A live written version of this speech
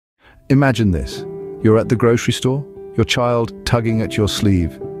Imagine this. You're at the grocery store, your child tugging at your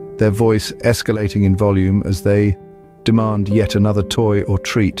sleeve, their voice escalating in volume as they demand yet another toy or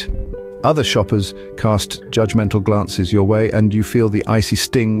treat. Other shoppers cast judgmental glances your way, and you feel the icy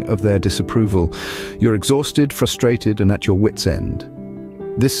sting of their disapproval. You're exhausted, frustrated, and at your wit's end.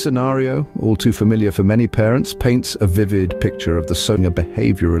 This scenario, all too familiar for many parents, paints a vivid picture of a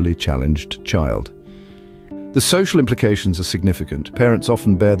behaviorally challenged child. The social implications are significant. Parents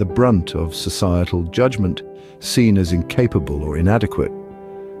often bear the brunt of societal judgment, seen as incapable or inadequate.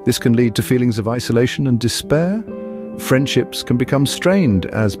 This can lead to feelings of isolation and despair. Friendships can become strained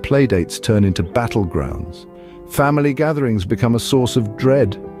as playdates turn into battlegrounds. Family gatherings become a source of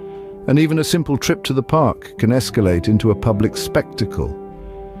dread, and even a simple trip to the park can escalate into a public spectacle.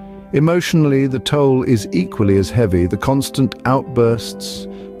 Emotionally, the toll is equally as heavy. The constant outbursts,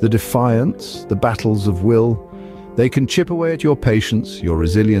 the defiance, the battles of will, they can chip away at your patience, your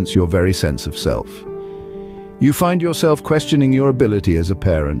resilience, your very sense of self. You find yourself questioning your ability as a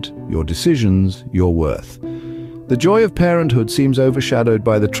parent, your decisions, your worth. The joy of parenthood seems overshadowed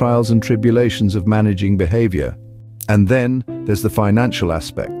by the trials and tribulations of managing behavior. And then there's the financial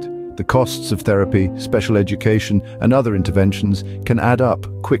aspect. The costs of therapy, special education, and other interventions can add up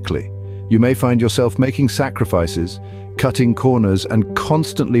quickly. You may find yourself making sacrifices, cutting corners, and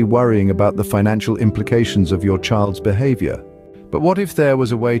constantly worrying about the financial implications of your child's behavior. But what if there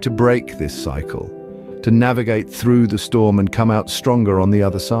was a way to break this cycle, to navigate through the storm and come out stronger on the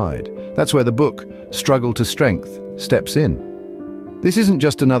other side? That's where the book, Struggle to Strength, steps in. This isn't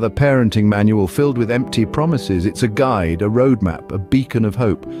just another parenting manual filled with empty promises. It's a guide, a roadmap, a beacon of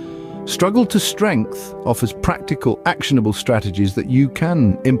hope. Struggle to Strength offers practical, actionable strategies that you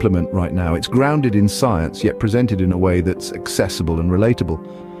can implement right now. It's grounded in science, yet presented in a way that's accessible and relatable.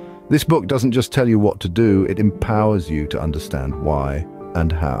 This book doesn't just tell you what to do, it empowers you to understand why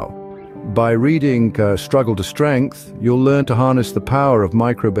and how. By reading Struggle to Strength, you'll learn to harness the power of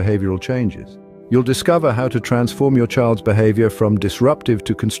micro-behavioral changes. You'll discover how to transform your child's behavior from disruptive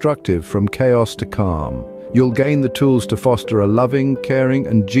to constructive, from chaos to calm. You'll gain the tools to foster a loving, caring,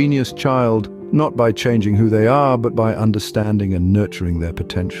 and genius child, not by changing who they are, but by understanding and nurturing their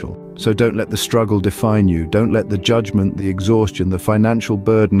potential. So don't let the struggle define you. Don't let the judgment, the exhaustion, the financial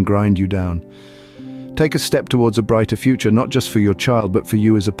burden grind you down. Take a step towards a brighter future, not just for your child, but for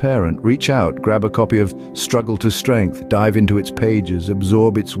you as a parent. Reach out, grab a copy of Struggle to Strength, dive into its pages,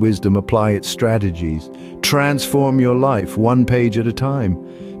 absorb its wisdom, apply its strategies. Transform your life one page at a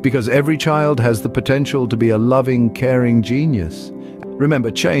time, because every child has the potential to be a loving, caring genius.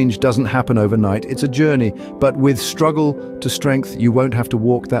 Remember, change doesn't happen overnight, it's a journey, but with Struggle to Strength, you won't have to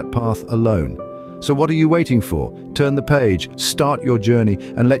walk that path alone. So what are you waiting for? Turn the page, start your journey,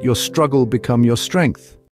 and let your struggle become your strength.